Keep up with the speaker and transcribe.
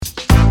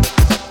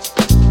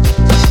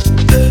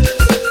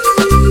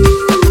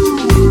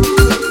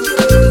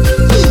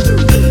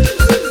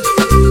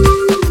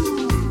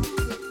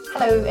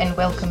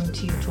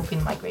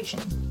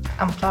Migration.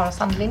 I'm Clara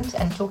Sandlind,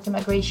 and Talking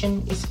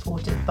Migration is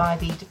supported by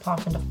the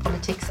Department of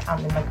Politics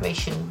and the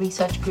Migration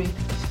Research Group,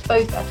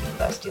 both at the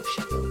University of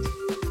Sheffield.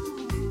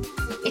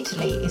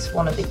 Italy is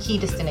one of the key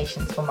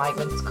destinations for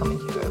migrants coming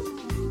to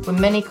Europe, with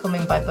many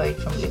coming by boat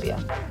from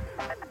Libya.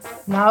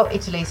 Now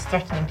Italy is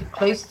threatening to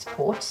close its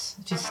ports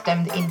to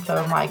stem the inflow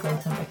of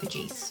migrants and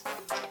refugees.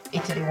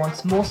 Italy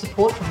wants more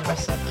support from the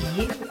rest of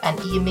the EU, and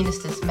EU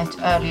ministers met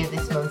earlier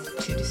this month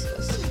to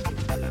discuss.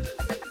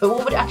 But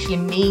what would it actually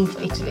mean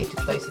for Italy to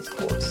close its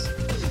ports?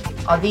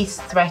 Are these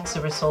threats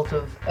a result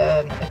of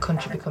a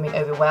country becoming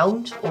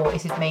overwhelmed, or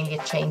is it mainly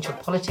a change of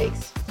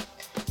politics?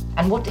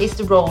 And what is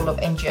the role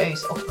of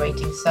NGOs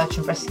operating search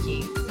and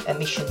rescue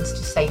missions to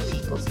save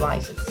people's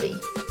lives at sea?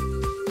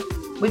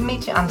 With me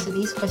to answer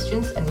these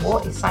questions and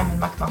more is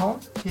Simon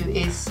McMahon, who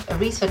is a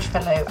research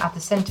fellow at the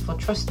Centre for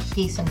Trust,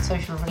 Peace and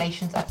Social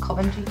Relations at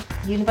Coventry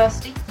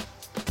University,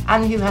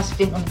 and who has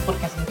been on the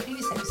podcast in the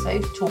previous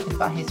episode talking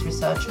about his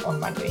research on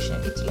migration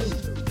in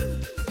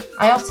Italy.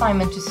 I asked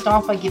Simon to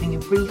start by giving a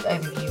brief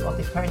overview of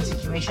the current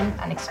situation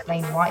and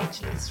explain why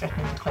Italy is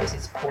threatening to close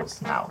its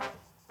ports now.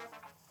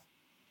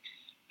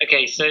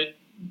 Okay, so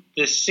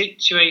the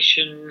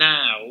situation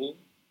now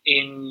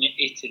in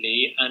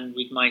Italy and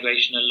with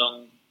migration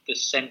along the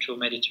central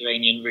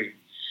Mediterranean route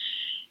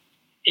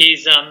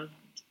is,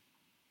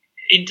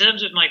 in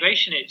terms of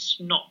migration, it's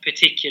not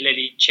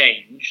particularly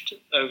changed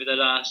over the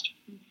last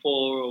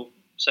 4 or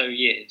so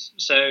years.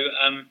 So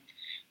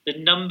the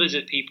numbers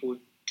of people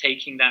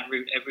taking that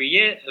route every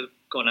year have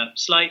gone up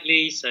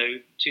slightly. So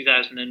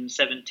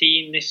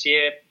 2017, this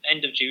year,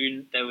 end of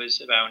June, there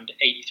was around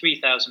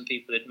 83,000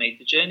 people had made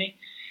the journey.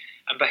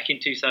 And back in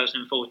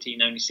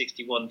 2014, only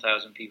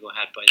 61,000 people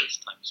had by this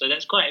time. So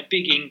that's quite a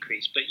big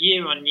increase. But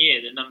year on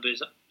year, the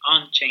numbers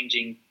aren't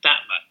changing that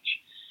much.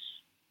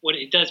 What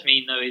it does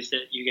mean, though, is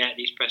that you get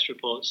these press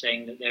reports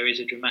saying that there is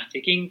a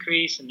dramatic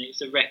increase and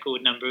it's a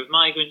record number of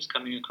migrants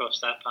coming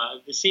across that part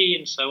of the sea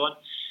and so on.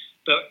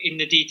 But in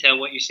the detail,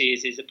 what you see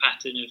is a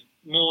pattern of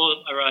more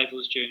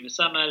arrivals during the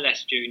summer,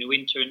 less during the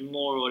winter, and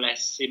more or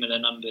less similar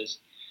numbers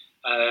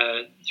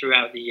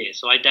throughout the year.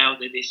 So I doubt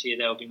that this year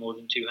there will be more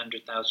than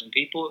 200,000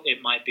 people.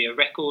 It might be a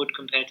record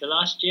compared to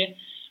last year,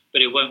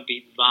 but it won't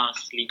be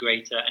vastly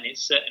greater, and it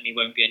certainly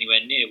won't be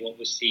anywhere near what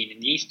was seen in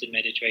the Eastern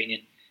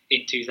Mediterranean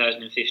in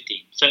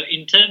 2015. So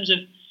in terms of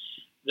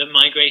the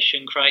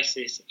migration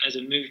crisis as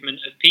a movement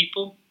of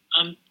people,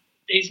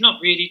 it's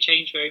not really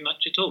changed very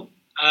much at all.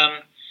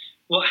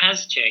 What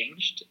has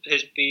changed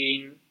has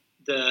been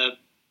the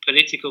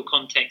political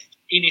context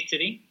in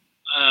Italy,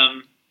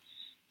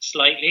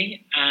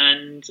 slightly,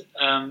 and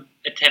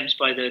attempts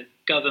by the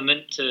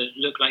government to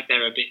look like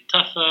they're a bit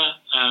tougher,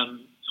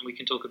 and we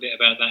can talk a bit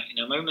about that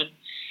in a moment.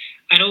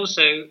 And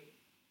also,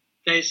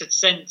 there's a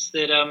sense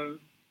that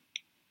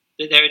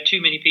that there are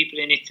too many people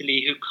in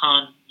Italy who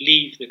can't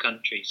leave the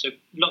country. So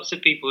lots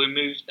of people who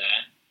moved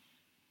there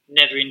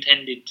never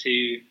intended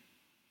to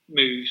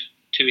move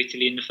to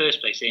Italy in the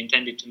first place. They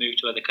intended to move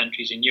to other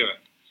countries in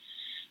Europe.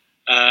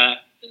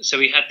 So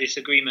we had this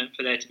agreement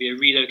for there to be a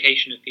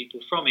relocation of people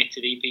from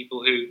Italy,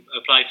 people who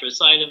apply for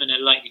asylum and are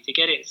likely to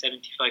get it,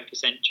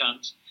 75%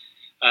 chance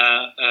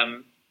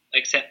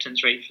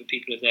acceptance rate for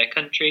people of their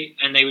country,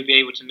 and they would be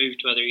able to move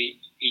to other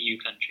EU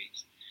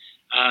countries.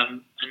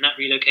 And that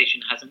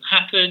relocation hasn't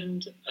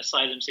happened.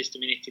 Asylum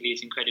system in Italy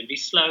is incredibly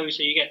slow,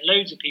 so you get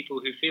loads of people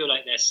who feel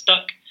like they're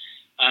stuck,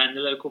 and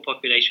the local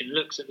population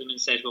looks at them and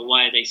says, well,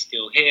 why are they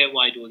still here?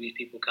 Why do all these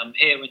people come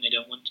here when they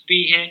don't want to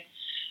be here?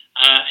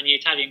 And the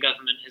Italian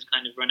government has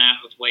kind of run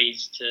out of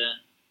ways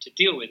to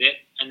deal with it,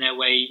 and their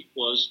way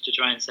was to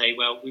try and say,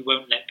 well, we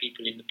won't let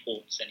people in the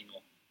ports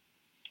anymore.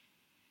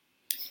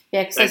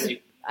 Yeah, because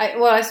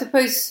I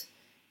suppose,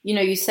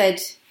 you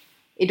said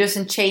it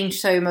doesn't change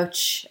so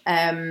much.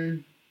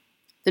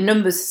 The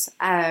numbers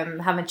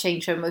haven't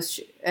changed so much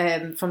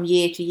from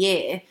year to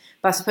year,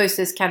 but I suppose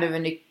there's kind of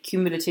an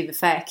accumulative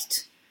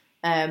effect.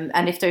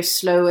 And if there's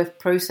slower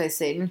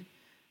processing,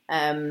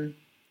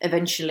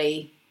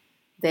 eventually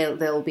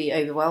they'll be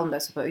overwhelmed, I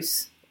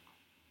suppose.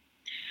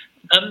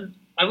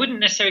 I wouldn't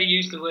necessarily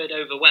use the word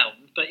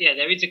overwhelmed, but yeah,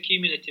 there is a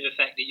cumulative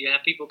effect that you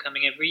have people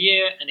coming every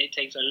year, and it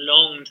takes a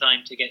long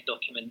time to get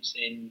documents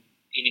in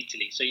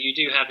Italy. So you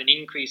do have an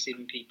increase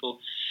in people.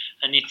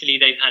 And Italy,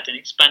 they've had an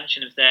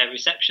expansion of their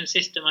reception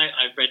system.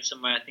 I've read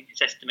somewhere, I think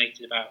it's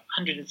estimated about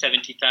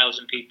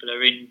 170,000 people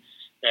are in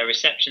their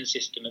reception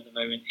system at the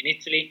moment in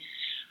Italy.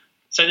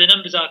 So the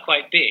numbers are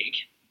quite big.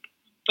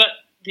 But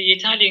the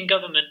Italian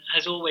government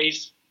has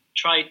always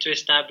tried to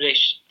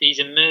establish these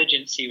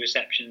emergency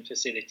reception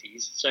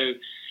facilities, so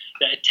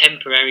that are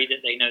temporary,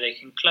 that they know they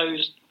can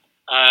close,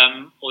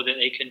 or that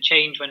they can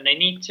change when they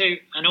need to.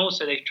 And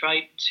also they've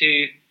tried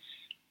to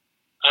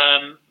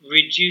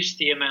reduce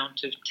the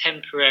amount of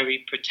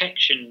temporary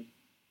protection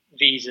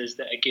visas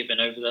that are given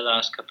over the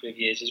last couple of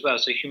years as well.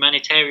 So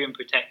humanitarian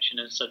protection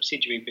and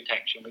subsidiary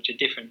protection, which are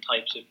different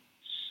types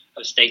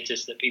of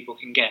status that people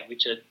can get,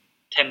 which are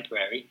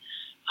temporary.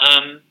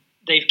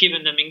 They've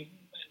given them in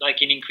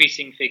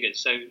increasing figures.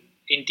 So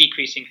in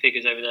decreasing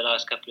figures over the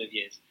last couple of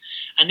years.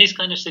 And this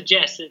kind of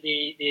suggests that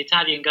the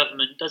Italian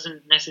government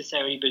doesn't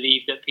necessarily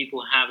believe that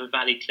people have a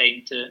valid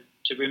claim to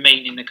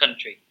remain in the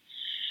country.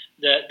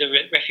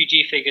 The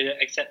refugee figure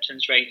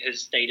acceptance rate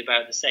has stayed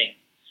about the same.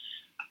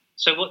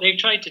 So what they've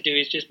tried to do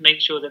is just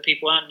make sure that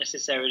people aren't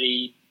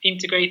necessarily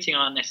integrating,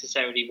 aren't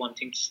necessarily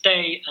wanting to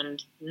stay,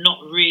 and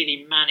not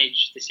really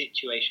manage the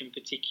situation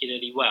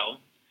particularly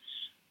well.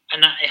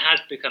 And that it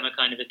has become a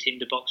kind of a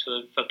tinderbox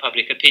for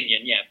public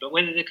opinion, yeah. But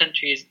whether the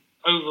country is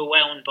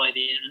overwhelmed by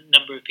the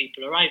number of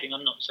people arriving,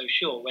 I'm not so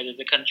sure. Whether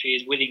the country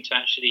is willing to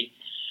actually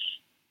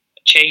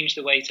change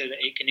the way so that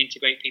it can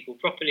integrate people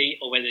properly,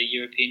 or whether the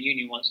European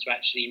Union wants to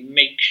actually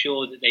make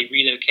sure that they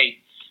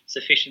relocate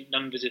sufficient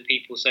numbers of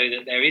people so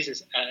that there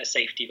is a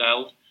safety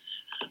valve,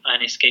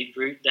 an escape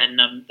route, then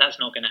that's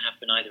not going to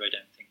happen either, I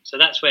don't think. So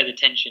that's where the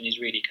tension is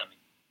really coming.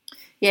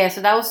 Yeah,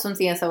 so that was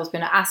something else I was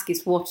going to ask,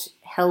 is what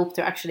help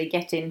they're actually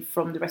getting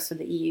from the rest of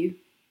the EU?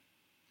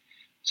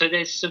 So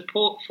there's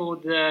support for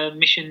the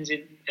missions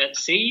at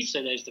sea.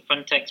 So there's the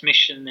Frontex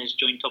mission, there's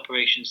Joint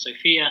Operation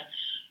Sophia,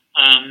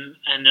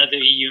 and other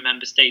EU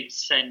member states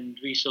send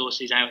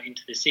resources out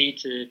into the sea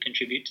to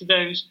contribute to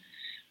those.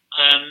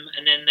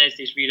 And then there's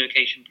this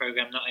relocation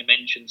program that I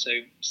mentioned.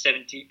 So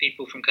 70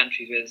 people from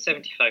countries with a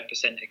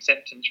 75%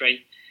 acceptance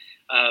rate,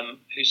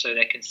 so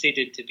they're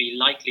considered to be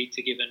likely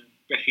to given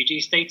refugee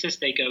status,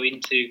 they go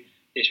into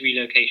this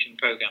relocation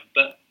program.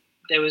 But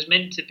there was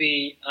meant to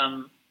be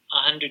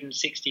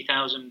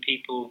 160,000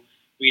 people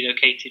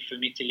relocated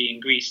from Italy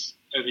and Greece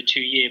over a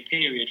 2-year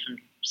period from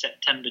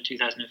September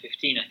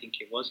 2015, I think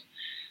it was.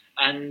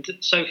 And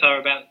so far,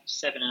 about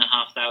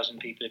 7,500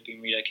 people have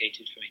been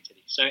relocated from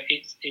Italy. So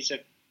it's a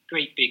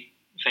great big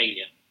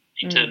failure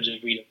in terms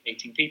of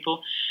relocating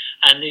people.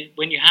 And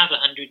when you have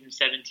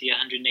 170,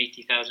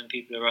 180,000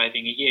 people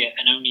arriving a year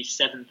and only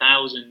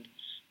 7,000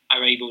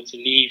 are able to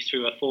leave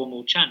through a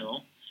formal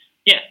channel,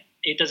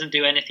 it doesn't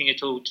do anything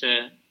at all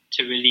to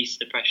release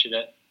the pressure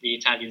that the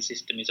Italian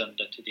system is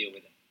under to deal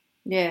with it.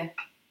 Yeah.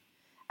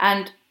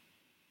 And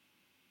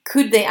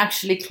could they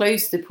actually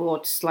close the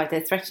ports like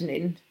they're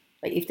threatening,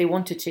 like if they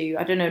wanted to?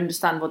 I don't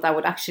understand what that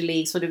would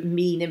actually sort of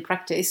mean in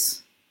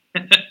practice.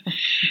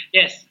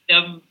 Yes,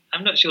 I'm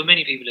not sure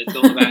many people have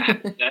thought about how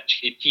to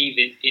actually achieve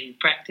it in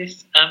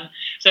practice.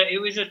 So it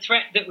was a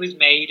threat that was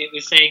made. It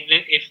was saying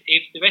that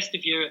if the rest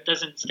of Europe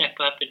doesn't step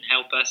up and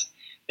help us,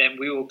 then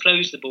we will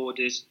close the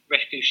borders,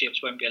 rescue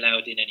ships won't be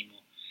allowed in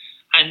anymore.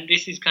 And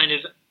this is kind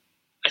of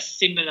a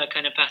similar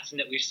kind of pattern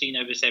that we've seen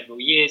over several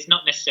years,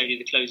 not necessarily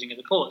the closing of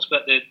the ports,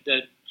 but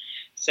the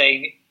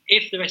saying,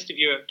 if the rest of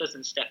Europe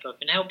doesn't step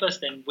up and help us,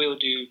 then we'll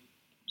do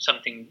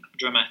something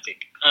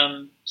dramatic.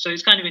 So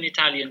it's kind of an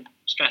Italian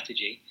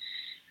strategy,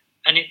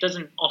 and it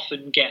doesn't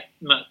often get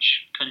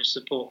much kind of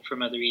support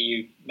from other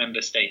EU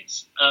member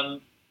states.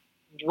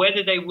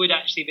 Whether they would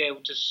actually be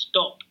able to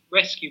stop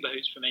rescue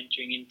boats from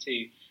entering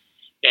into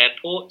their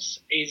ports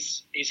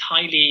is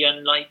highly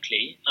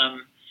unlikely,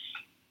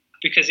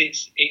 because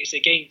it's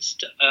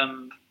against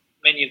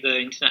many of the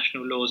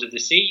international laws of the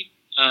sea.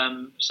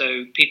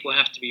 So people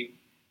have to be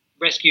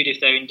rescued if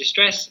they're in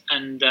distress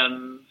and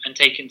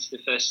taken to the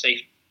first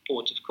safe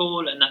port of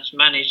call, and that's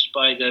managed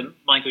by the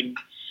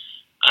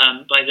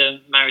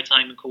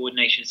Maritime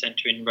Coordination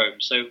Centre in Rome.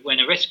 So when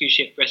a rescue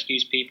ship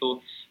rescues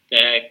people,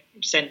 they're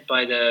sent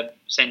by the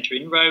centre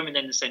in Rome, and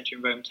then the centre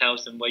in Rome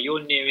tells them, well,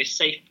 your nearest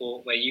safe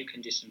port where you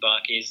can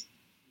disembark is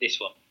this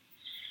one.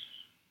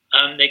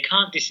 They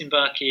can't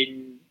disembark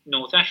in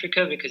North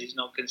Africa because it's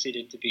not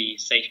considered to be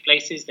safe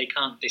places. They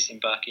can't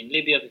disembark in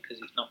Libya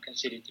because it's not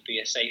considered to be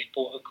a safe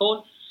port of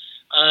call.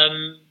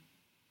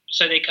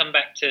 So they come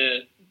back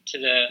to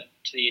the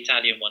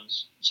Italian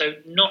ones. So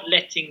not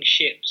letting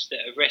ships that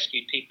have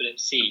rescued people at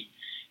sea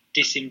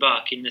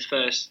disembark in the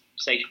first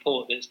safe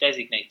port that's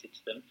designated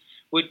to them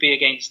would be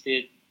against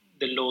the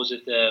laws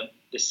of the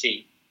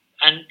sea.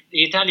 And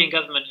the Italian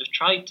government have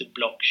tried to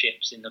block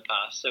ships in the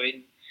past. So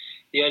in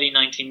the early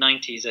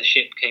 1990s, a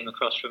ship came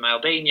across from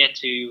Albania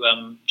to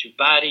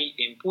Bari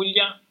in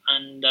Puglia,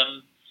 and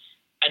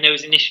there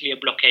was initially a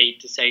blockade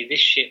to say this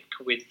ship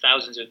with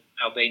thousands of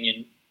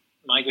Albanian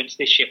migrants,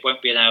 this ship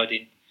won't be allowed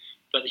in.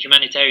 But the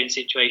humanitarian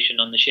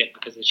situation on the ship,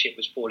 because the ship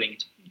was falling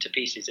to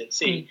pieces at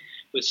sea,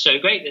 was so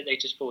great that they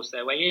just forced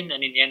their way in,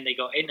 and in the end they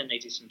got in and they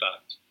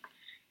disembarked.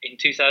 In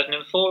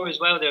 2004 as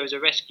well, there was a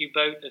rescue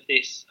boat of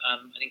this,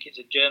 I think it's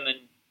a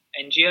German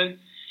NGO.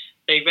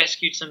 They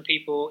rescued some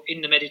people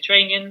in the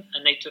Mediterranean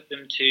and they took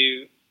them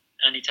to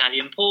an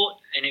Italian port,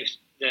 and it was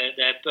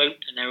their boat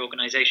and their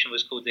organisation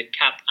was called the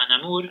Cap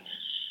Anamur,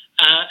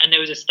 and there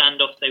was a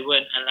standoff. They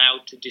weren't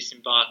allowed to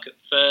disembark at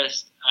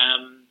first,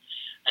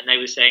 and they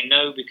were saying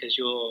no because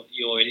you're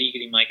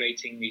illegally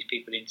migrating these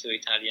people into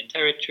Italian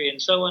territory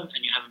and so on,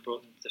 and you haven't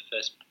brought them to the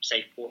first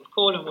safe port of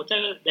call and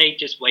whatever. They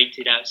just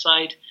waited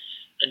outside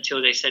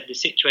until they said the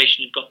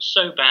situation had got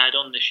so bad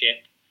on the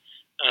ship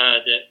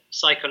that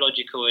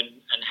psychological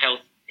and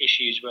health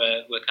issues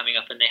were coming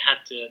up, and they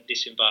had to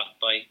disembark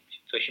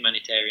for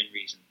humanitarian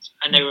reasons,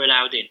 and they were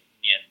allowed in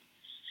the end.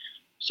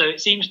 So it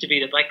seems to be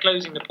that by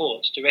closing the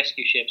ports to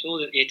rescue ships, all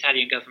that the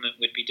Italian government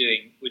would be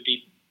doing would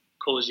be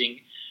causing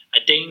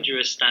a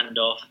dangerous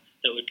standoff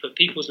that would put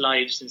people's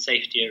lives and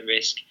safety at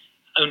risk,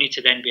 only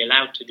to then be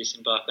allowed to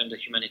disembark under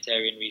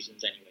humanitarian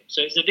reasons anyway.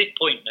 So it's a bit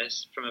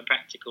pointless from a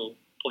practical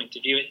point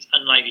of view. It's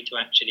unlikely to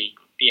actually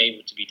be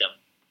able to be done.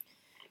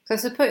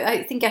 So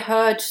I think I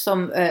heard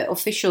some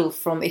official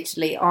from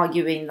Italy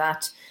arguing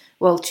that,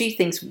 well, two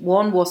things.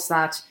 One was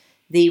that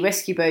the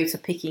rescue boats are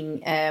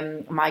picking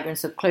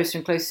migrants up closer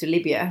and closer to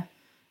Libya.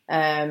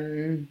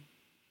 So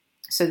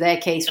their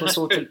case was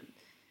sort of...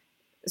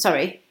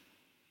 Sorry?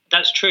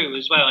 That's true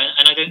as well.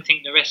 And I don't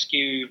think the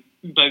rescue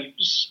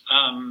boats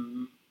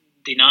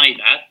deny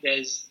that.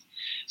 There's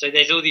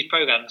all these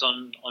programs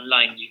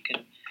online.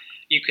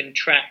 You can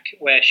track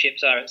where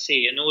ships are at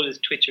sea, and all the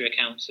Twitter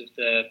accounts of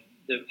the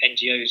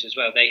NGOs as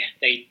well.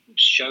 They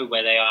show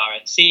where they are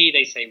at sea.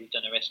 They say we've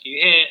done a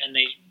rescue here, and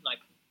they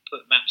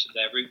put maps of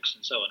their routes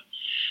and so on.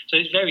 So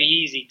it's very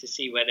easy to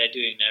see where they're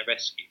doing their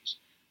rescues.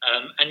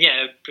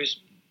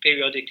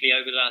 Periodically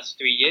over the last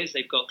 3 years,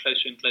 they've got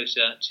closer and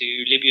closer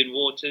to Libyan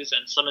waters,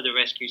 and some of the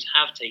rescues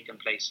have taken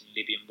place in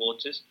Libyan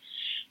waters,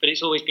 but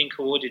it's always been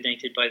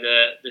coordinated by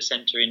the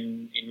centre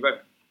in Rome.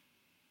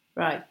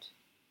 Right.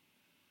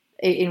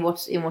 In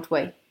what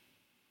way?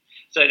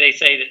 So they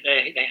say that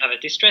they have a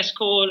distress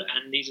call,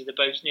 and these are the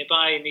boats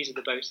nearby, and these are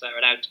the boats that are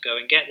allowed to go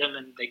and get them,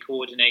 and they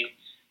coordinate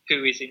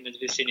who is in the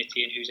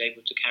vicinity and who's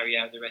able to carry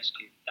out the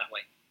rescue that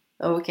way.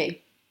 Oh,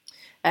 okay.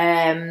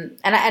 And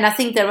I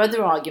think their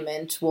other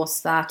argument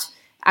was that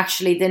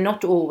actually they're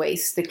not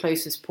always the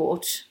closest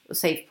port, or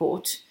safe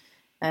port.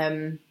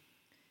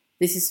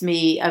 This is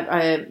me.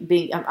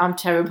 I'm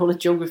terrible at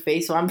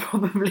geography, so I'm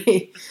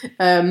probably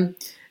so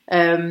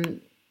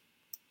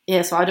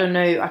I don't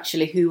know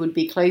actually who would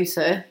be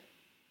closer,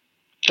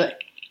 but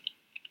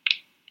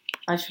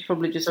I should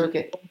probably just look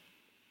at.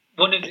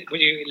 When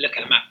you look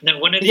at a map,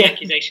 one of the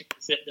accusations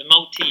is that the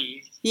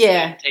Maltese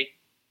don't take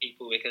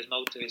people because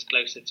Malta is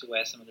closer to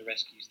where some of the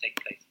rescues take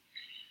place.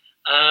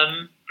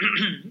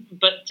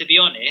 But to be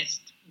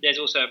honest, there's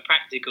also a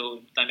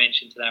practical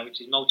dimension to that,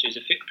 which is Malta is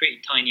a pretty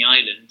tiny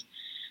island,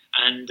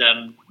 and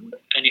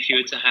if you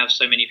were to have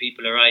so many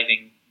people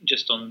arriving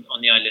just on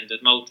the island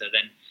of Malta,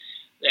 then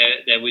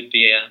there would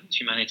be a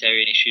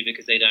humanitarian issue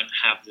because they don't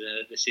have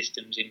the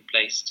systems in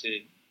place to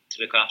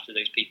look after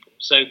those people.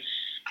 So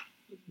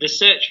the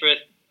search for a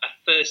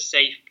first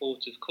safe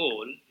port of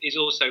call is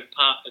also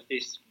part of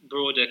this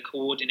broader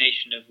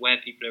coordination of where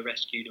people are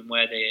rescued and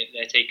where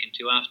they're taken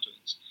to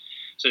afterwards.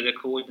 So the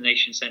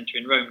coordination centre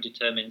in Rome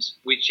determines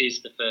which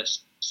is the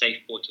first safe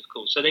port of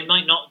call. So they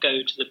might not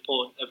go to the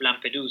port of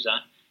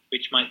Lampedusa,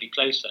 which might be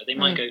closer. They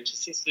might go to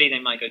Sicily, they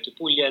might go to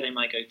Puglia, they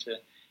might go to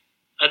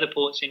other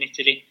ports in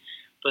Italy,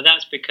 but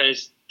that's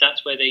because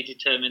that's where they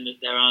determine that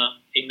there are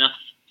enough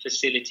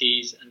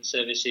facilities and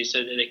services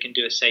so that they can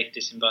do a safe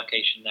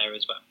disembarkation there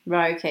as well.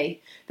 Right,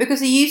 okay.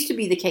 Because it used to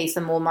be the case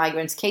that more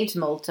migrants came to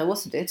Malta,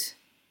 wasn't it?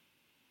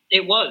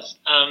 It was.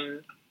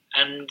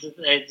 And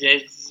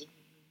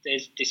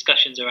there's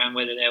discussions around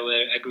whether there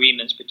were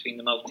agreements between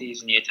the Maltese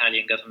and the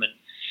Italian government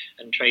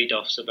and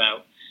trade-offs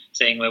about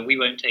saying, well, we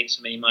won't take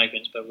so many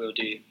migrants, but we'll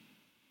do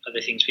other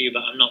things for you.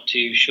 But I'm not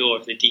too sure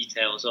of the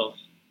details of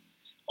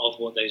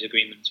what those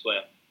agreements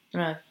were.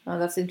 Right. Oh,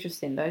 that's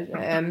interesting,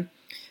 though.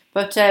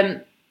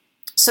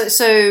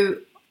 So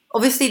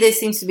obviously there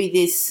seems to be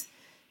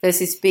there's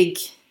this big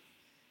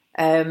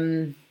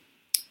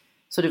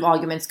sort of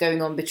arguments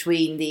going on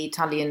between the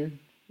Italian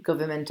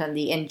government and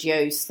the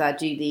NGOs that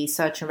do the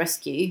search and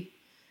rescue.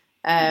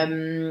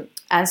 And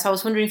so I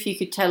was wondering if you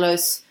could tell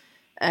us,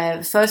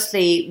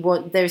 firstly,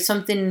 there's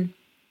something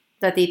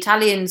that the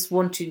Italians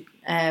want to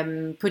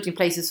put in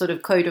place, a sort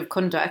of code of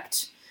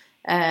conduct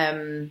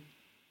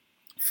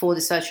for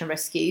the search and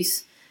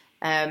rescues.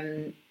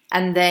 And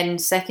then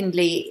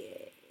secondly,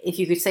 if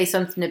you could say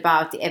something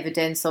about the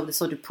evidence of the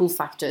sort of pull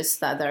factors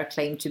that are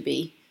claimed to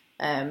be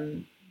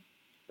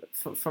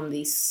from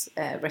these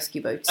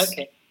rescue boats.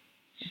 Okay.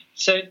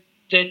 So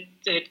they're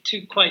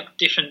two quite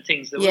different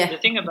things. The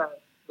thing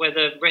about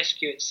whether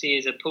rescue at sea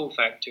is a pull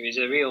factor is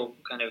a real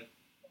kind of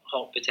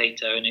hot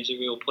potato, and is a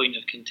real point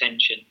of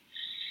contention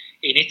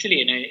in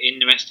Italy and in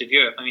the rest of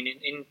Europe. I mean,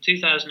 in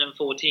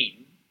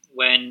 2014,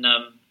 when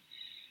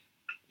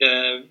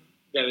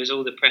there was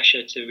all the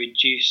pressure to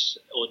reduce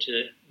or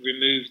to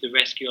remove the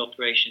rescue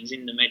operations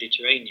in the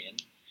Mediterranean,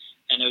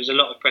 and there was a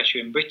lot of pressure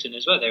in Britain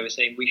as well. They were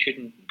saying we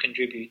shouldn't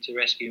contribute to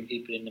rescuing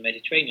people in the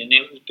Mediterranean.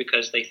 It was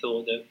because they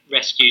thought that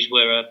rescues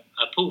were a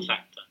pull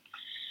factor.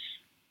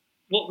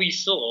 What we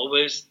saw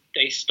was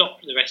they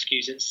stopped the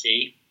rescues at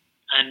sea,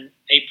 and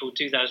April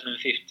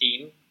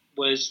 2015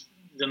 was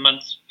the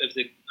month of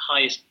the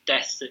highest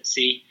deaths at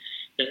sea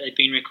that had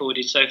been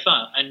recorded so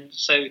far. And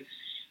so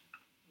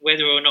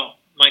whether or not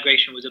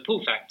migration was a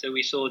pull factor,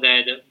 we saw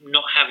there that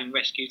not having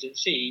rescues at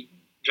sea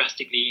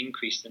drastically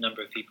increased the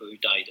number of people who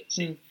died at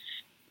sea.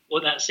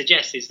 What that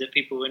suggests is that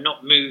people were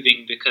not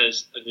moving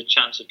because of the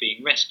chance of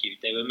being rescued.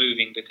 They were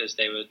moving because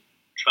they were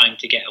trying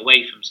to get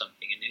away from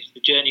something. And if the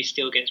journey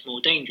still gets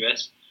more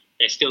dangerous,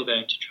 they're still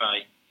going to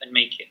try and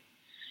make it.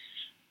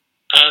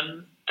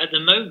 At the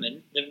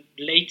moment, the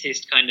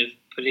latest kind of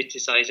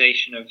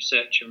politicisation of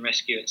search and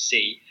rescue at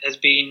sea has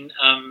been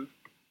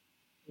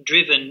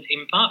driven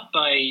in part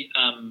by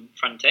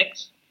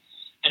Frontex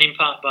and in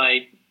part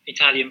by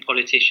Italian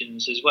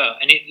politicians as well.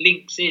 And it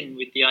links in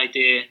with the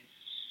idea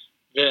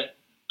that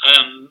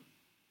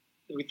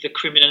with the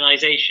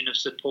criminalisation of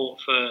support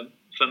for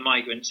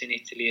migrants in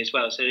Italy as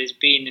well. So there's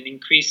been an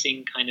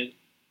increasing kind of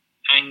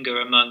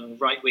anger among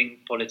right-wing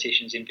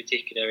politicians in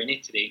particular in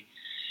Italy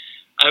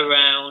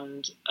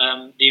around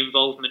the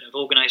involvement of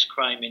organised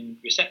crime in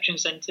reception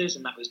centres,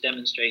 and that was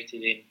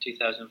demonstrated in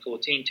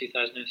 2014,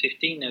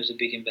 2015. There was a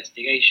big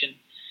investigation.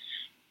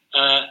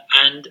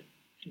 And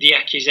the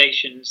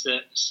accusations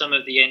that some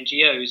of the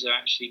NGOs are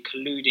actually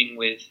colluding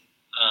with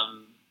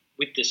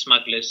the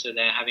smugglers, so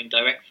they're having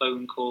direct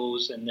phone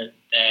calls, and that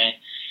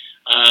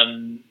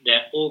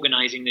they're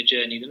organising the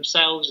journey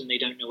themselves, and they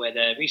don't know where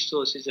their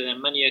resources or their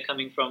money are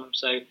coming from.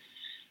 So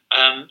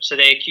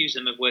they accuse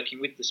them of working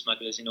with the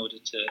smugglers in order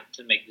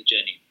to make the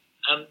journey.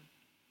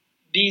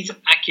 These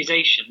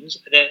accusations,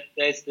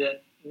 there's the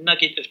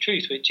nugget of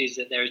truth, which is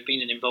that there has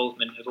been an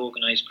involvement of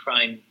organised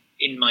crime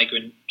in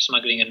migrant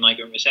smuggling and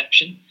migrant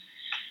reception.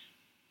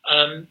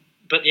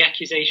 But the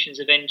accusations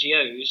of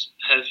NGOs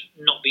have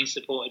not been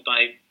supported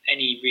by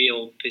any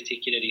real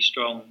particularly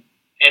strong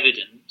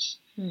evidence.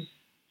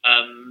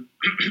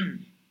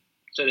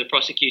 So the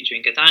prosecutor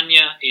in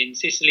Catania in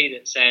Sicily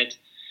that said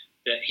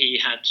that he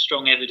had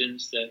strong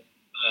evidence that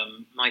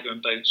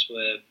migrant boats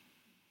were,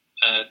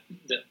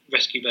 that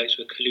rescue boats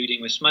were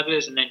colluding with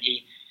smugglers, and then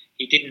he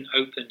didn't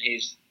open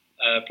his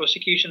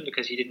prosecution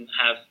because he didn't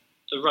have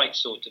the right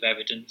sort of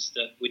evidence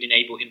that would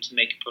enable him to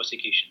make a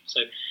prosecution.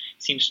 So it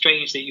seems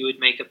strange that you would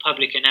make a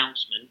public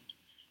announcement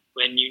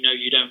when you know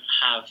you don't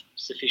have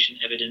sufficient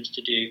evidence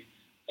to do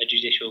a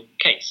judicial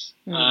case.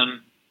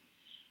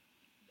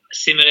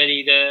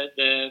 Similarly,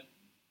 the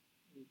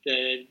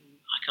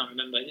I can't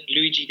remember,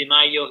 Luigi Di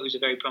Maio, who's a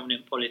very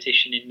prominent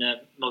politician in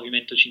the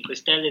Movimento 5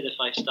 Stelle, the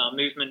Five Star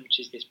Movement, which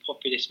is this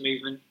populist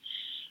movement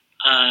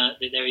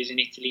that there is in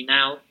Italy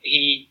now,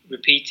 he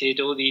repeated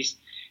all these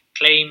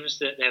claims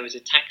that there was a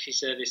taxi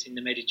service in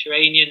the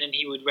Mediterranean, and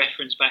he would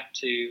reference back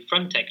to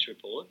Frontex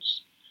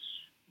reports,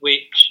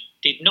 which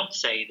did not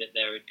say that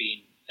there had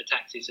been a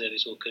taxi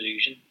service or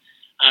collusion.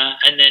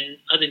 And then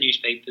other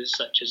newspapers,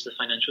 such as the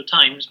Financial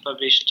Times,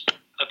 published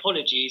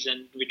apologies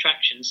and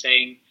retractions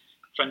saying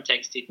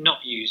Frontex did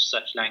not use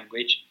such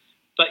language.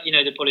 But, you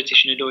know, the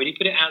politician had already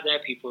put it out there,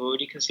 people were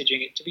already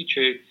considering it to be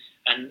true,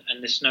 and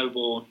the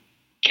snowball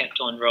kept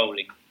on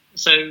rolling.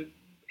 So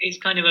it's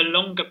kind of a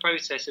longer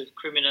process of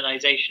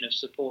criminalisation of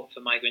support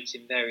for migrants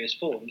in various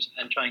forms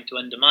and trying to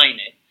undermine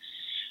it.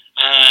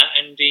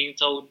 And being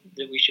told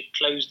that we should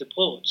close the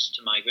ports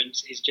to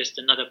migrants is just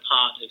another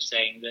part of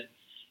saying that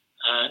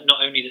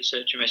not only that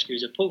search and rescue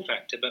is a pull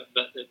factor, but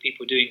that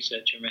people doing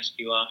search and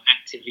rescue are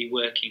actively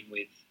working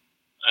with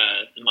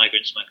the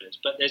migrant smugglers.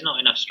 But there's not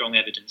enough strong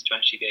evidence to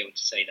actually be able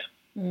to say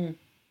that.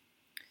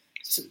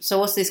 So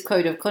what's this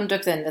code of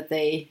conduct then that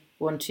they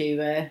want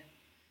to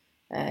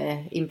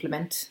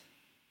implement?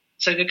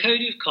 So the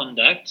code of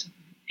conduct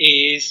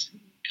is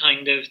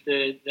kind of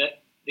the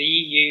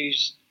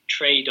EU's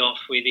trade-off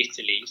with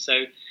Italy.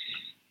 So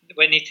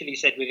when Italy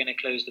said we're going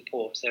to close the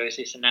ports, there was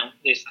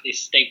this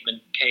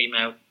statement came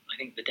out, I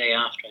think the day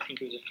after. I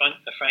think it was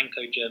a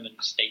Franco-German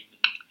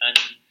statement. And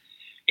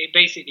it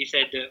basically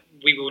said that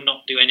we will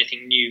not do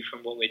anything new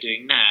from what we're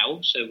doing now.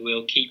 So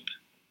we'll keep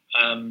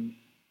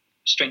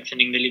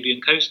strengthening the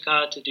Libyan Coast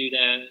Guard to do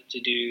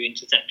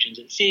interceptions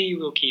at sea.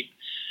 We'll keep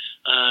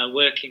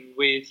working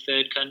with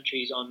third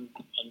countries on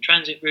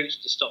transit routes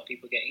to stop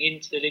people getting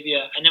into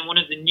Libya. And then one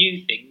of the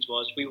new things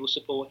was we will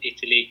support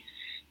Italy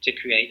to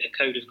create a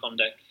code of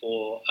conduct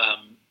for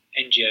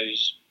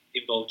NGOs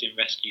involved in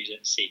rescues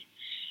at sea.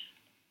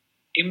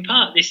 In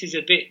part, this is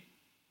a bit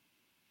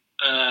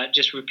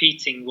just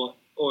repeating what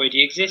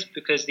already exists,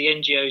 because the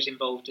NGOs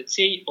involved at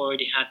sea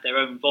already had their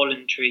own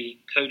voluntary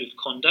code of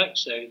conduct.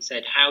 So it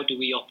said, how do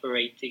we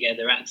operate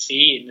together at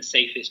sea in the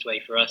safest way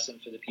for us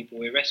and for the people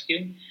we're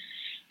rescuing?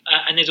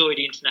 And there's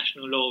already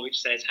international law which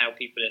says how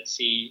people at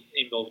sea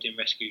involved in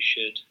rescue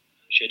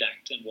should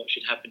act and what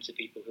should happen to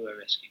people who are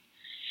rescued.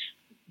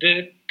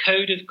 The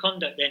code of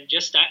conduct then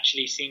just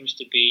actually seems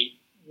to be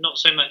not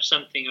so much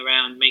something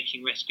around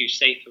making rescue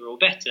safer or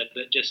better,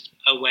 but just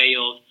a way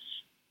of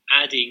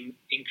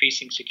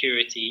increasing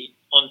security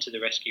onto the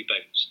rescue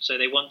boats. So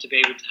they want to be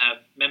able to have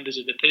members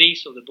of the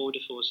police or the border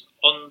force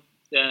on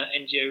the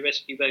NGO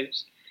rescue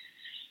boats.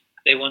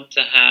 They want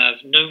to have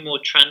no more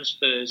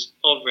transfers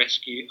of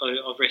rescued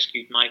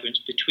migrants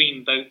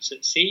between boats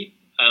at sea,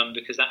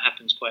 because that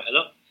happens quite a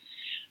lot.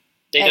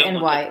 And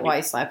why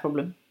is that a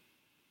problem?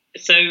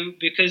 So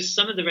because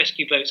some of the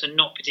rescue boats are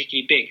not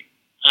particularly big.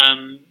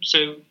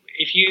 So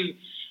if you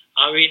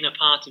are in a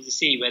part of the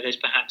sea where there's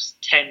perhaps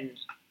 10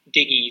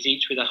 dinghies,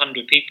 each with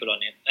 100 people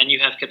on it, and you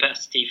have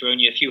capacity for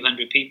only a few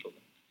hundred people,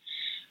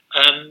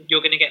 you're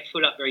going to get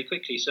full up very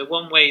quickly. So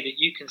one way that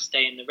you can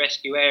stay in the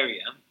rescue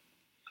area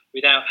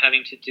without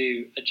having to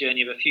do a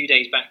journey of a few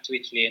days back to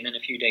Italy and then a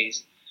few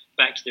days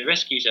back to the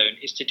rescue zone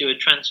is to do a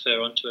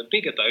transfer onto a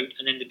bigger boat,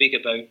 and then the bigger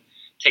boat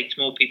takes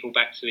more people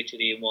back to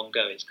Italy in one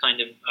go. It's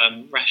kind of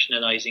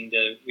rationalising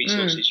the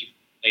resources you've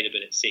available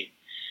at sea.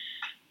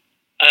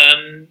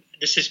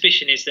 The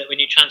suspicion is that when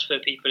you transfer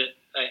people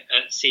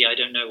at sea, I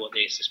don't know what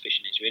the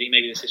suspicion is really.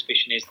 Maybe the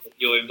suspicion is that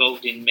you're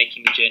involved in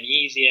making the journey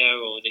easier,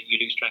 or that you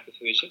lose track of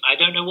who is. I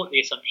don't know what the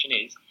assumption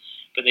is,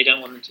 but they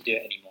don't want them to do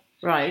it anymore.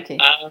 Right, okay.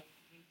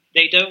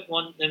 They don't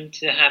want them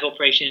to have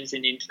operations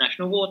in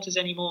international waters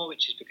anymore,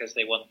 which is because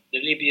they want the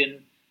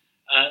Libyan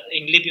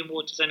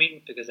waters.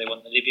 Because they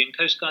want the Libyan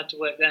Coast Guard to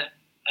work there,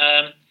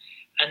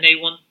 and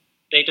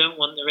they don't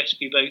want the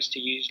rescue boats to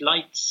use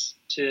lights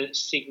to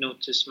signal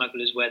to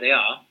smugglers where they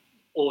are,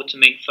 or to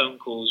make phone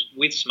calls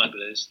with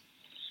smugglers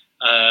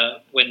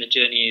when the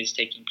journey is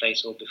taking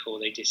place or before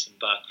they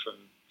disembark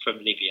from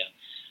Libya.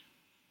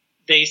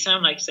 They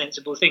sound like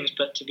sensible things,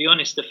 but to be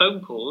honest, the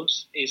phone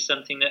calls is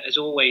something that has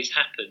always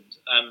happened.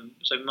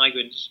 So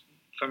migrants,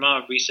 from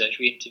our research,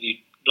 we interviewed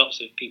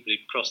lots of people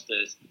who'd crossed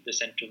the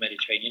central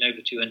Mediterranean,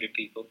 over 200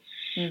 people,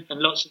 and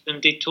lots of them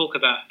did talk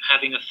about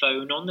having a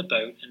phone on the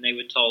boat, and they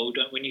were told,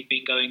 when you've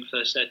been going for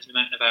a certain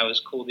amount of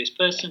hours, call this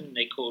person, and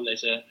they call,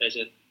 there's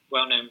a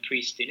well-known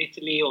priest in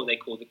Italy, or they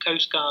call the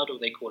Coast Guard, or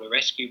they call a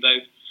rescue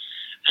boat,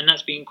 and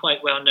that's been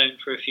quite well known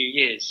for a few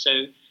years.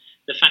 So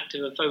the fact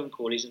of a phone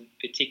call isn't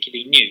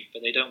particularly new,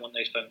 but they don't want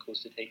those phone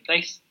calls to take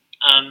place,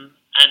 and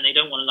they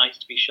don't want lights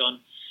to be shone,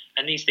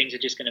 and these things are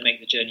just going to make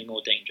the journey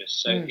more dangerous.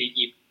 So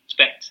you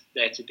expect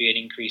there to be an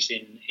increase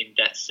in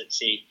deaths at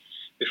sea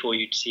before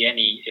you'd see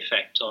any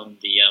effect on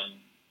the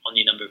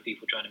number of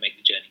people trying to make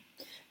the journey.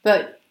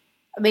 But,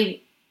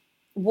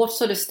 what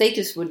sort of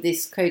status would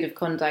this code of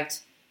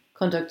conduct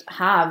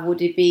have?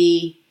 Would it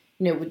be,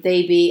 would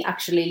they be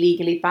actually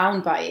legally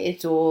bound by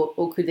it,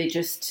 or could they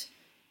just,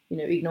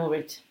 ignore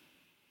it?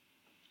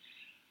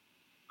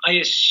 I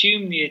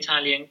assume the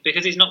Italian,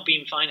 because it's not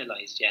been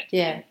finalised yet.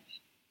 Yeah.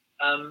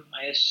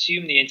 I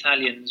assume the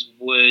Italians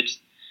would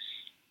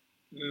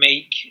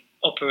make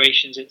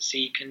operations at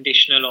sea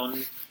conditional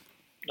on,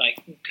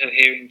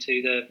 cohering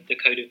to the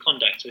code of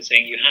conduct. So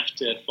saying you have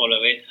to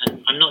follow it,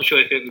 and I'm not sure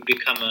if it would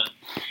become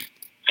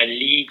a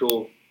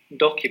legal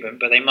document,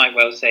 but they might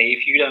well say,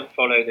 if you don't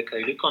follow the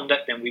code of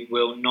conduct, then we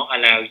will not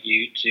allow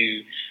you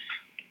to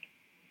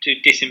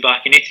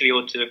disembark in Italy,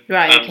 or to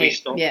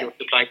restock your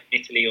supply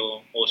in Italy,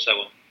 or so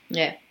on.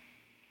 Yeah.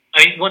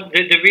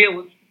 The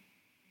real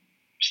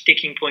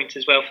sticking point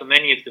as well for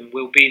many of them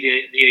will be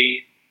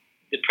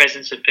the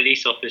presence of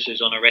police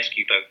officers on a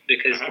rescue boat,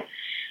 because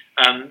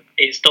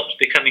it stops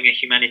becoming a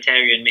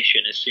humanitarian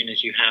mission as soon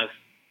as you have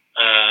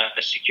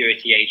a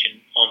security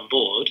agent on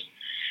board.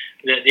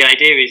 The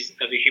idea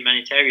of a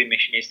humanitarian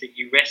mission is that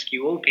you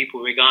rescue all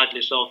people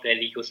regardless of their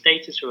legal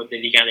status or of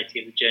the legality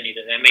of the journey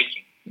that they're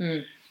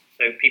making.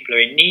 So people are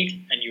in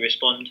need, and you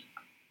respond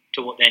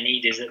to what their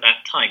need is at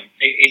that time.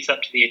 It's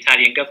up to the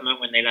Italian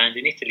government when they land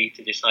in Italy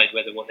to decide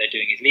whether what they're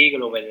doing is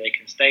legal or whether they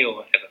can stay or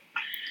whatever.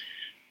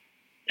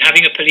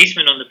 Having a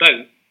policeman on the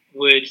boat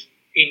would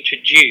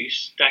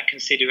introduce that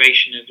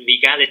consideration of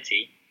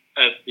legality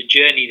of the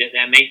journey that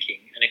they're making,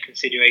 and a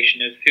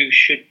consideration of who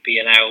should be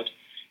allowed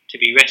to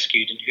be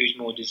rescued and who's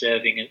more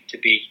deserving to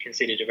be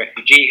considered a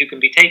refugee, who can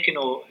be taken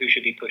or who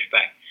should be pushed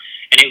back.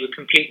 And it would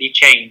completely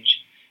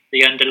change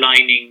the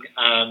underlining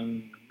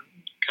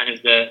kind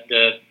of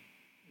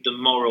the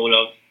moral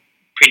of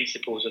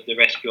principles of the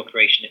rescue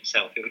operation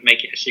itself. It would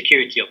make it a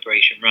security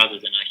operation rather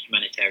than a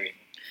humanitarian.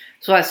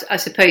 So I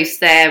suppose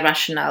their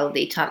rationale,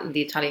 the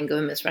Italian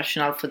government's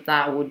rationale for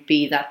that would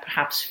be that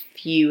perhaps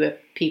fewer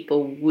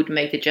people would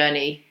make the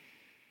journey.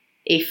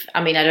 I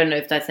don't know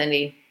if that's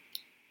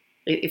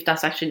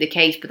actually the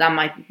case, but that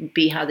might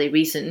be how they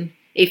reason.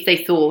 If they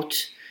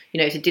thought,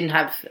 if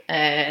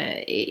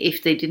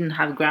they didn't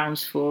have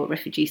grounds for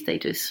refugee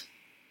status,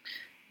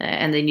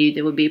 and they knew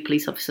there would be a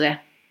police officer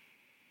there.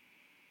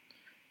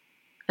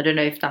 I don't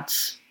know if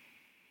that's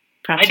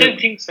perhaps. I don't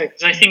think so,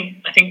 because I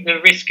think the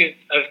risk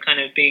of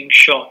kind of being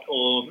shot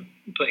or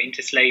put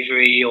into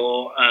slavery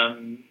or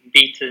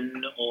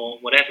beaten or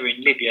whatever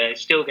in Libya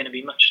is still going to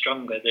be much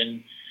stronger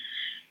than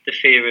the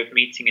fear of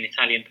meeting an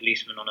Italian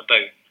policeman on a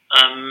boat.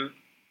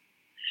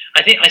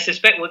 I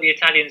suspect what the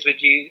Italians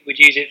would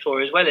use it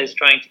for, as well as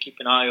trying to keep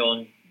an eye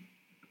on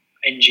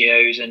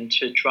NGOs and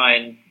to try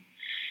and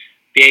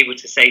be able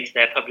to say to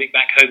their public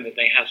back home that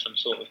they have some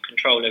sort of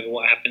control over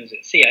what happens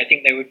at sea. I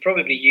think they would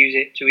probably use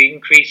it to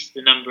increase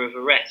the number of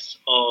arrests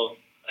of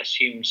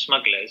assumed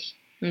smugglers.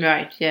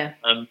 Right, yeah.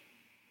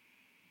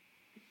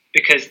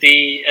 Because at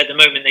the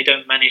moment they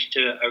don't manage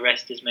to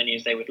arrest as many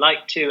as they would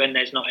like to, and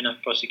there's not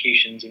enough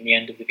prosecutions in the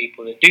end of the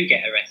people that do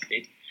get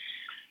arrested.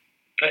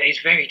 But it's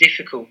very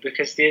difficult,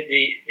 because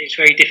it's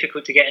very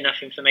difficult to get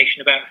enough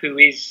information about who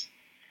is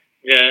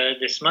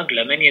the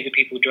smuggler. Many of the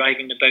people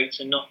driving the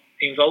boats are not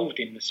involved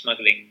in the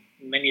smuggling.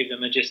 Many of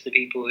them are just the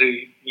people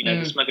who,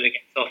 the smuggler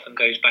gets off and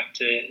goes back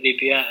to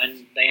Libya,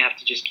 and they have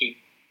to just keep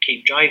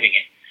driving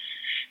it.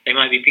 They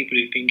might be people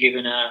who've been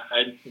given a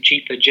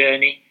cheaper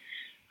journey,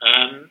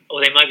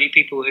 Or there might be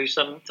people who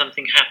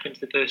something happened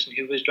to the person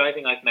who was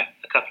driving. I've met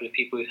a couple of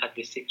people who've had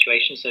this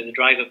situation. So the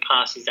driver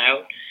passes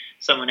out,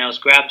 someone else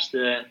grabs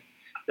the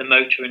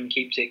motor and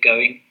keeps it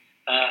going.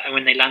 And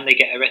when they land, they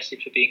get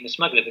arrested for being the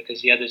smuggler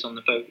because the others on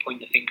the boat point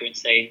the finger and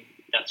say,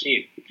 that's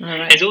you.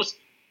 Right. There's also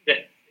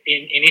that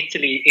in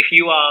Italy, if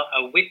you are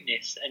a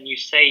witness and you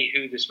say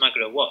who the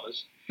smuggler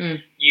was,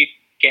 you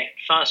get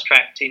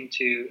fast-tracked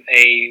into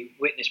a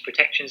witness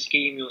protection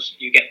scheme.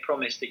 You get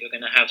promised that you're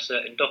going to have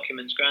certain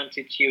documents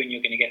granted to you and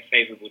you're going to get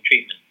favourable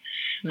treatment.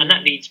 And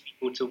that leads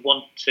people to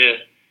want to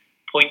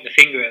point the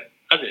finger at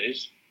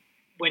others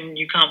when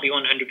you can't be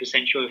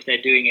 100% sure if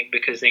they're doing it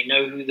because they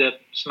know who the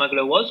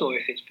smuggler was or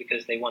if it's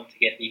because they want to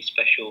get these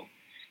special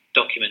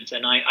documents.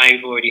 And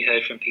I've already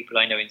heard from people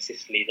I know in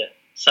Sicily that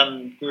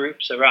some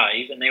groups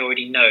arrive and they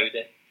already know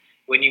that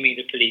when you meet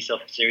a police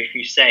officer, if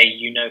you say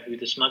you know who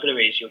the smuggler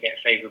is, you'll get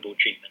favourable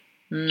treatment.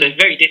 So it's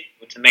very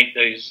difficult to make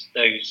those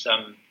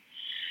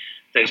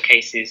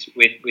cases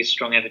with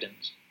strong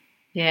evidence.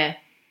 Yeah.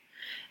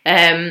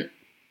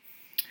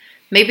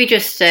 Maybe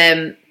just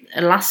a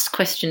last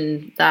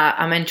question that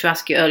I meant to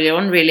ask you earlier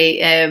on,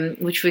 really,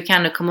 which we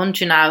kind of come on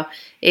to now,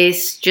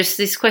 is just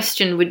this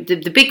question, with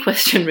the big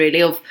question,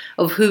 really, of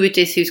who it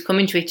is who's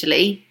coming to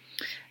Italy.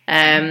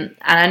 And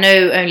I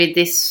know only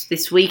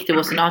this week there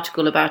was an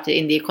article about it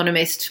in The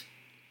Economist,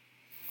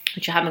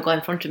 which I haven't got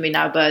in front of me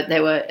now, but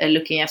they were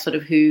looking at sort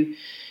of who's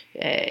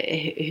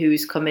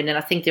coming, and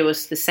I think there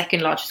was the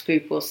second largest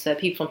group was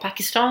people from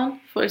Pakistan,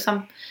 for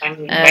example.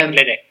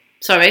 Bangladesh.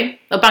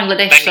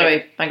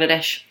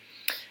 Bangladesh.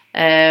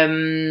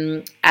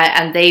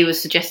 And they were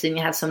suggesting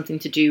it had something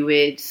to do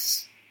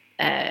with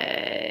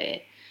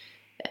that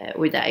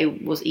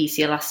it was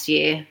easier last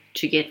year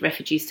to get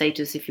refugee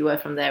status if you were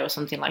from there or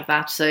something like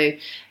that. So,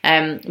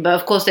 but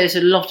of course, there's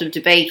a lot of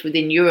debate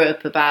within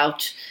Europe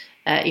about,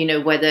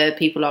 whether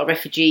people are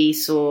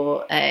refugees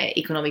or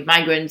economic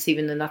migrants,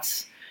 even though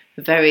that's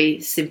a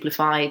very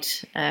simplified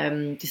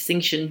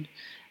distinction.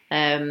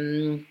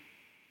 But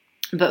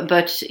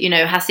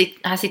has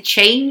it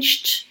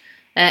changed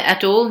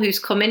at all? Who's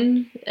come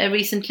in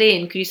recently,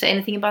 and could you say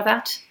anything about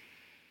that?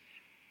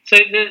 So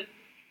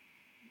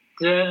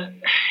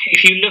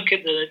if you look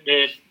at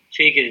the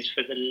figures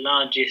for the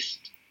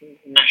largest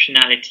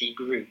nationality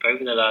group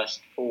over the last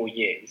 4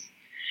 years,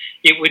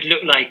 it would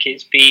look like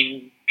it's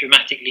been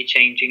dramatically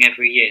changing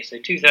every year. So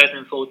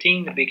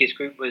 2014, the biggest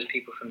group was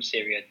people from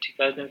Syria.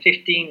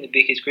 2015, the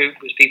biggest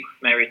group was people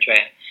from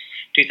Eritrea.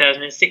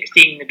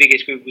 2016, the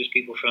biggest group was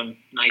people from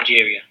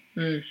Nigeria.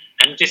 And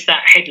just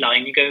that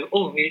headline, you go,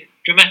 oh, it's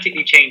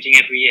dramatically changing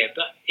every year.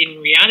 But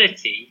in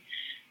reality,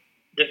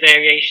 the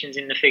variations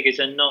in the figures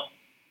are not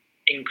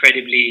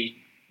incredibly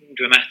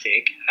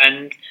dramatic.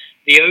 And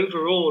the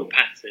overall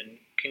pattern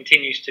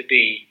continues to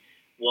be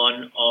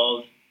one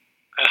of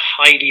a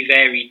highly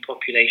varied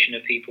population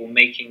of people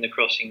making the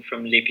crossing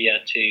from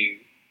Libya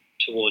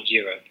towards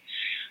Europe.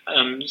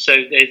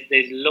 So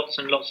there's lots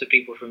and lots of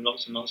people from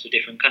lots and lots of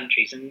different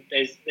countries, and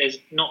there's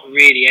not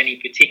really any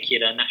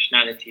particular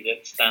nationality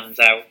that stands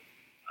out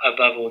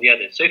above all the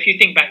others. So if you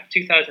think back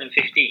to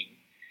 2015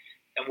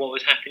 and what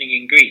was happening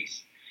in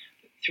Greece,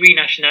 3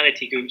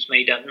 nationality groups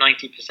made up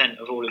 90%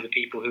 of all of the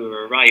people who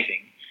were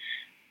arriving.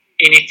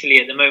 In Italy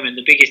at the moment,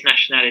 the biggest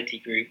nationality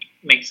group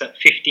makes up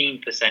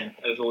 15%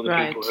 of all the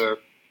people who are.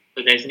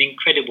 So there's an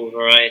incredible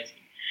variety.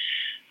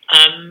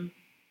 And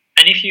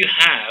if you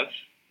have,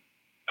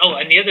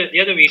 and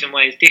the other reason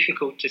why it's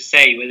difficult to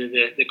say whether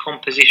the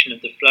composition of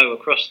the flow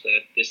across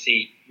the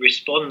sea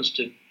responds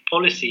to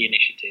policy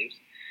initiatives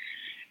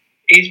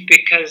is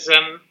because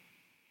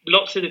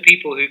lots of the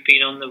people who've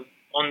been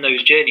on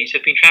those journeys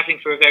have been travelling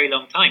for a very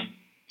long time.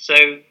 So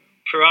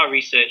for our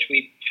research,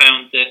 we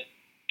found that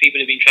people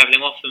have been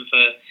travelling often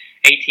for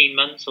 18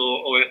 months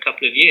or a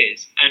couple of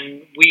years.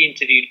 And we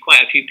interviewed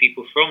quite a few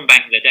people from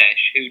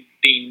Bangladesh who'd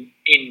been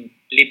in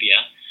Libya,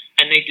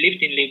 and they'd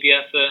lived in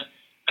Libya for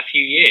a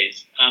few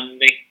years.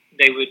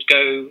 They would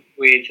go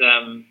with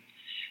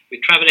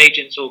travel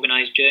agents,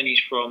 organised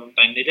journeys from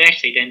Bangladesh.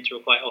 They'd enter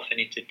quite often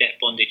into debt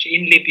bondage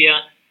in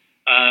Libya,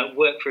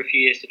 work for a few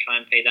years to try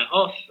and pay that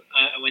off,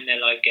 and when their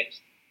life gets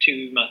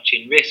too much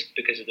in risk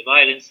because of the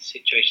violence, the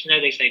situation,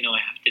 they say, no, I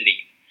have to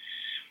leave.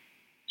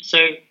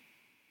 So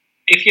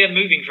if you're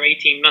moving for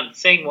 18 months,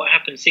 saying what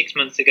happened 6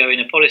 months ago in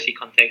a policy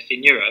context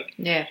in Europe,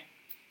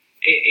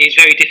 it's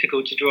very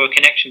difficult to draw a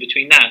connection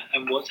between that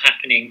and what's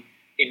happening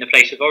in the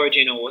place of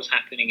origin or what's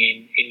happening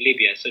in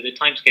Libya. So the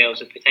timescales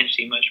are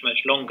potentially much,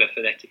 much longer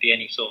for there to be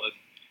any sort of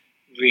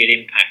real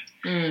impact.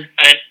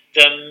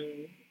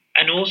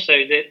 And also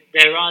that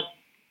there are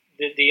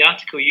the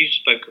article you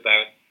spoke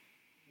about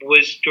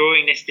was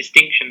drawing this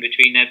distinction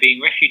between there being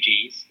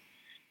refugees,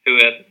 who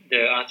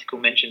the article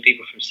mentioned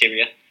people from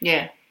Syria,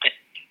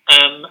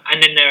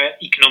 and then there are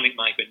economic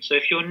migrants. So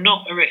if you're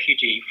not a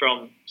refugee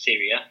from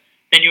Syria,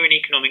 then you're an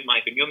economic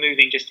migrant. You're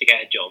moving just to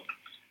get a job,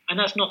 and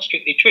that's not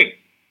strictly true.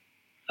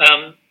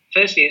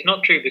 Firstly, it's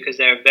not true because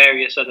there are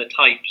various other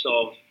types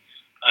of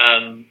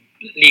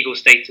legal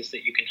status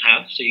that you can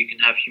have. So you can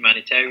have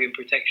humanitarian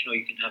protection or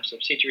you can have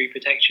subsidiary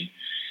protection.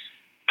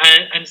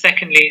 And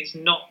secondly, it's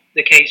not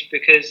the case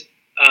because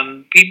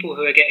people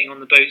who are getting on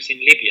the boats in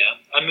Libya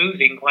are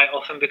moving quite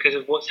often because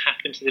of what's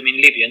happened to them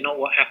in Libya, not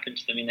what happened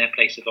to them in their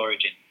place of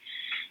origin.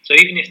 So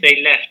even if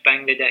they left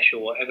Bangladesh or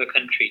whatever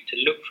country to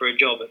look for a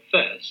job at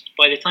first,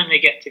 by the time they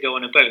get to go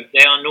on a boat,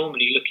 they are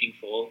normally looking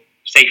for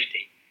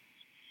safety.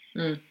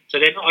 So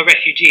they're not a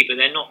refugee, but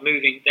they're not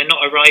moving. They're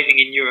not arriving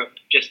in Europe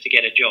just to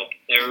get a job.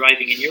 They're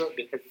arriving in Europe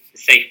because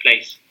it's a safe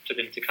place for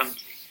them to come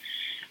to.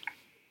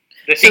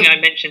 The thing I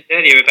mentioned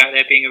earlier about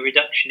there being a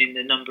reduction in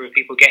the number of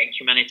people getting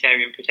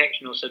humanitarian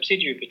protection or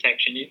subsidiary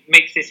protection, it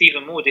makes this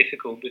even more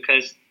difficult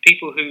because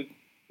people who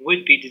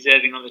would be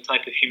deserving of a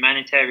type of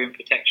humanitarian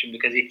protection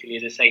because Italy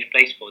is a safe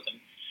place for them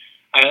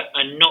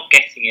are not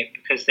getting it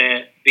because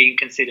they're being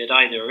considered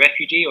either a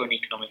refugee or an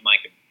economic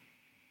migrant.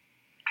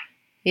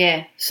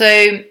 Yeah,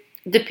 so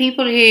the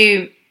people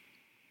who,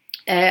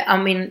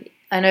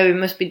 I know it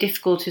must be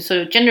difficult to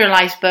sort of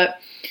generalize, but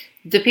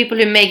the people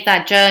who make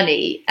that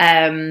journey,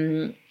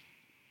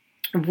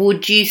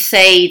 would you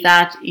say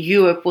that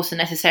Europe wasn't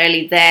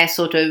necessarily their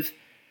sort of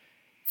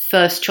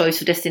first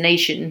choice of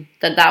destination,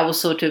 that was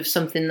sort of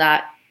something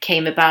that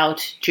came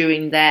about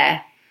during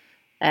their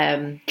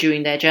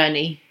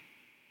journey?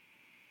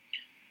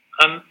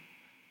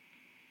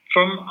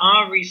 From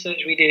our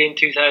research we did in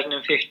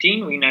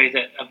 2015, we know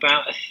that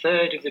about a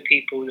third of the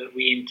people that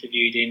we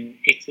interviewed in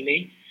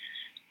Italy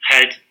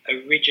had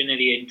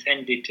originally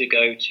intended to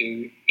go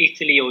to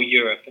Italy or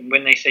Europe. And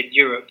when they said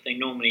Europe, they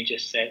normally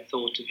just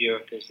thought of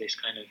Europe as this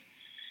kind of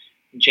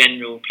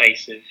general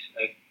place of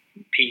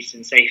peace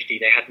and safety.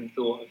 They hadn't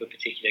thought of a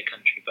particular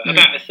country. But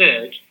about a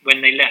third,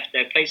 when they left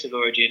their place of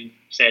origin,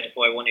 said,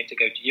 I wanted to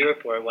go to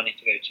Europe or I wanted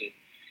to go to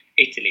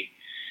Italy.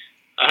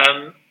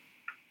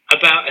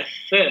 About a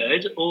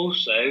third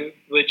also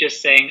were just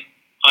saying,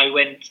 I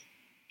went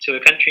to a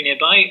country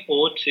nearby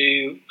or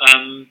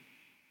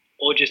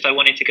just I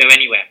wanted to go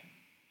anywhere.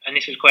 And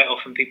this was quite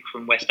often people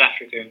from West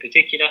Africa in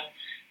particular.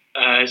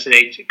 So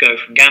they'd go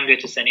from Gambia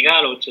to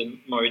Senegal or to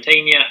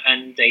Mauritania,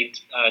 and they'd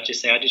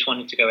just say, I just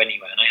wanted to go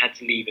anywhere, and I had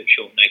to leave at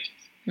short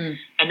notice.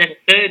 And then a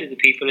third of the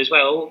people as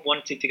well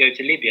wanted to go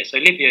to Libya. So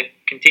Libya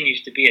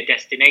continues to be a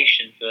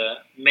destination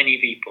for many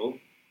people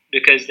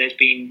because there's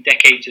been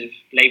decades of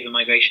labour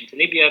migration to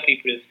Libya.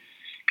 People have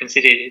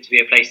considered it to be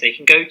a place they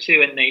can go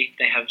to, and they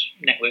have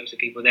networks of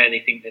people there. They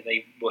think that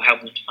they will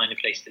help them to find a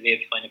place to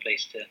live, find a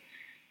place to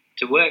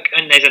work.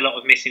 And there's a lot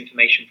of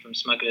misinformation from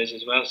smugglers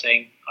as well,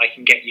 saying, I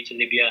can get you to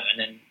Libya, and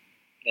then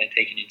they're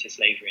taken into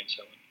slavery and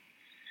so on.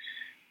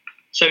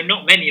 So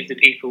not many of the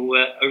people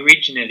were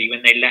originally,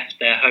 when they left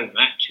their home,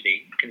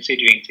 actually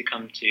considering to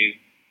come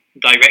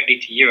directly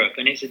to Europe.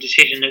 And it's a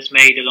decision that's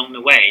made along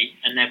the way,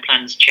 and their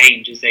plans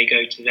change as they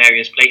go to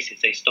various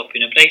places. They stop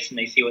in a place and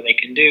they see what they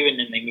can do, and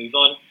then they move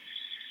on.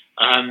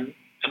 And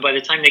by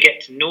the time they get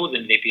to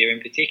northern Libya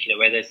in particular,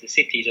 where there's the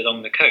cities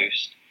along the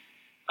coast,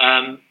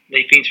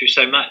 they've been through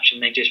so much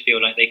and they just feel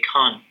like they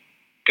can't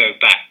go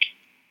back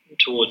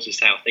towards the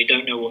south. They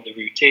don't know what the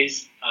route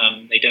is.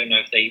 They don't know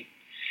if they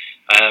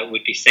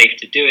would be safe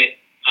to do it.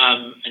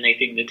 And they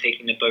think that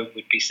taking the boat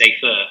would be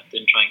safer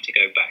than trying to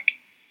go back.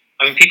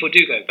 I mean, people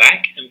do go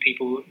back, and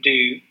people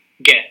do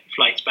get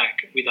flights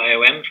back with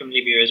IOM from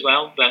Libya as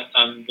well, but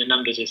the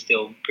numbers are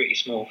still pretty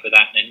small for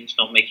that, and it's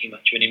not making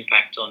much of an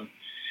impact on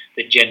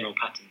the general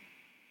pattern.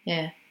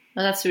 Yeah,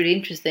 well, that's really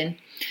interesting.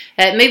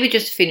 Maybe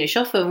just to finish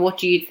off, what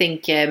do you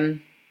think?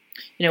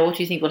 What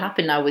do you think will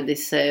happen now with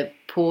this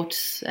port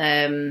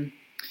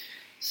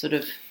sort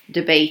of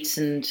debates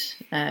and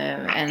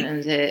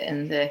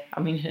I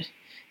mean, it's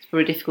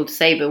very difficult to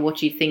say, but what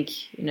do you think?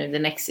 The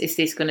next, is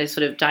this going to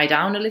sort of die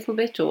down a little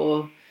bit,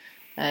 or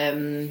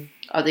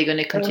are they going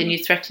to continue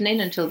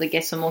threatening until they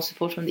get some more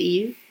support from the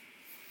EU?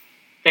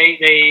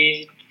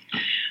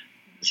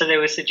 So there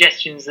were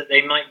suggestions that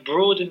they might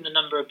broaden the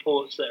number of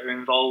ports that are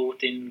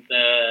involved in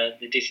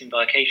the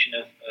disembarkation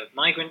of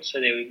migrants, so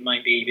they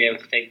might be able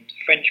to take them to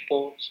French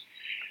ports.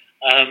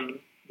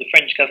 The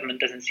French government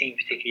doesn't seem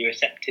particularly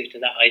receptive to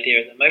that idea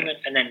at the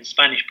moment, and then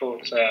Spanish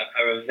ports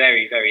are a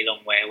very, very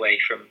long way away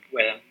from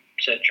where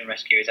search and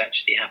rescue is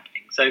actually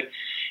happening. So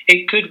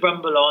it could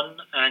rumble on,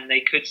 and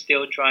they could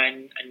still try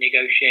and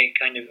negotiate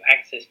kind of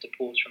access to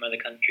ports from other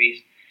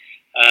countries.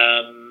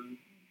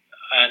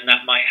 And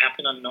that might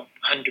happen. I'm not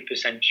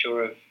 100%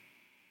 sure of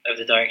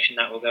the direction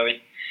that will go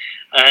in.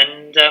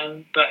 And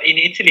but in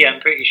Italy, I'm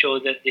pretty sure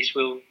that this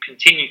will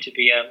continue to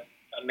be a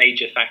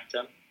major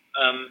factor,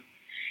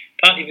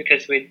 partly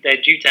because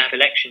they're due to have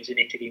elections in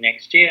Italy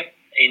next year.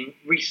 In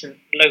recent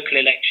local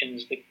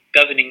elections, the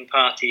governing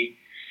party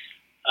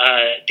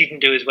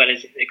didn't do as well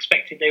as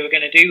expected they were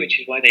going to do, which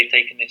is why they've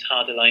taken this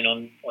harder line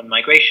on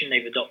migration.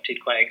 They've adopted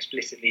quite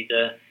explicitly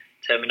the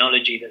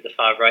terminology that the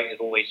far right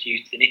have always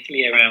used in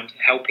Italy around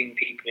helping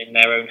people in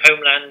their own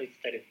homeland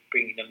instead of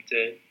bringing them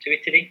to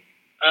Italy.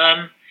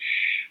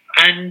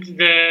 And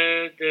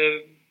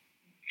the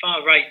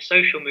far right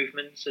social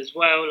movements as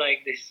well,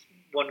 like this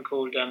one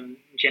called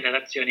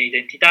Generazione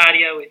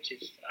Identitaria, which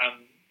is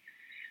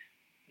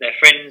they're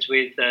friends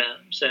with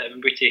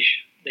certain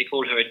British they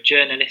call her a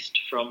journalist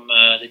from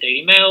the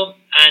Daily Mail,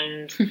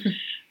 and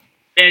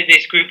they're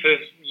this group of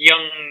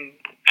young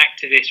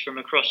activists from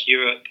across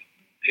Europe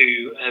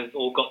who have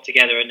all got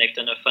together, and they've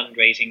done a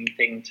fundraising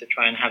thing to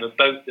try and have a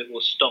boat that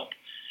will stop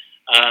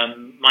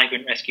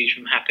migrant rescues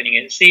from happening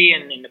at sea.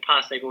 And in the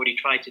past, they've already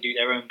tried to do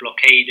their own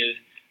blockade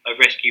of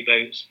rescue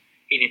boats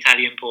in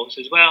Italian ports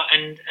as well.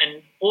 And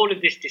all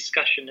of this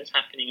discussion that's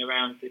happening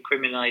around the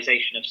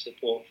criminalisation of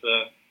support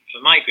for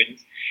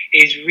migrants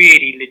is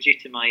really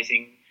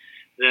legitimising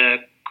the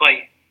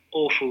quite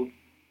awful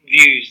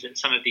views that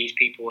some of these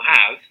people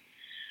have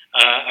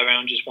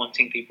around just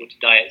wanting people to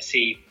die at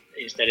sea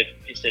instead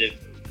of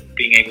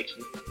being able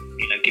to,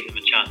 give them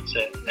a chance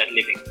at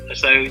living.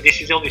 So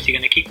this is obviously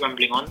going to keep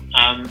rumbling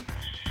on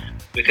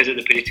because of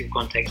the political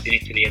context in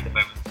Italy at the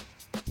moment.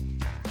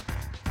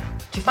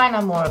 To find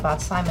out more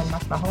about Simon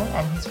McMahon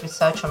and his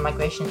research on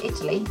migration in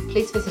Italy,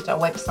 please visit our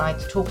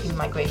website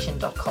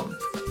talkingmigration.com,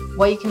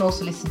 where you can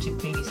also listen to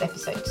previous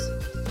episodes.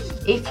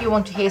 If you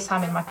want to hear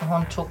Simon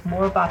McMahon talk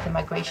more about the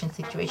migration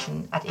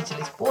situation at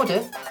Italy's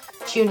border,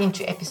 tune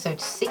into episode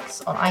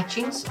 6 on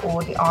iTunes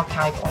or the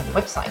archive on the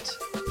website.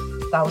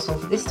 That was all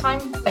for this time.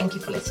 Thank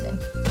you for listening.